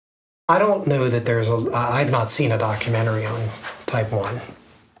I don't know that I've not seen a documentary on type 1.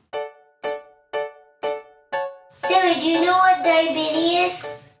 Sarah, do you know what diabetes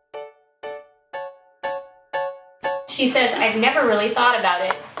is? She says, I've never really thought about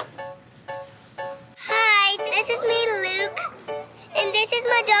it. Hi, this is me, Luke. And this is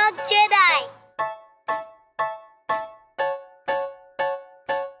my dog, Jedi.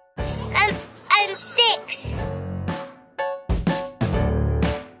 I'm 6.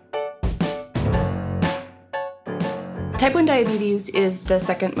 Type 1 diabetes is the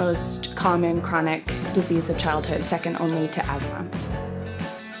second most common chronic disease of childhood, second only to asthma.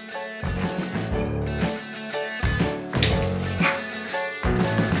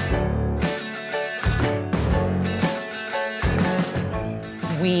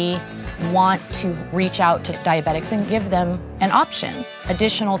 We want to reach out to diabetics and give them an option,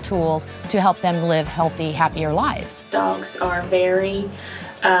 additional tools to help them live healthy, happier lives. Dogs are very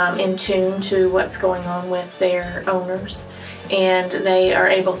in tune to what's going on with their owners, and they are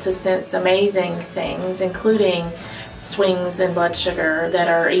able to sense amazing things, including swings in blood sugar that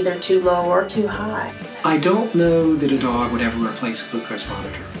are either too low or too high. I don't know that a dog would ever replace a glucose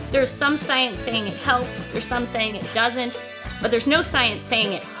monitor. There's some science saying it helps, there's some saying it doesn't, but there's no science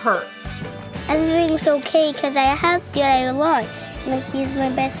saying it hurts. Everything's okay because I have Jedi a lot. Like, he's my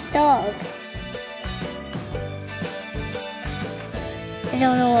best dog. I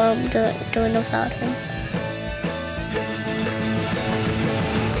don't know what I'm doing without him.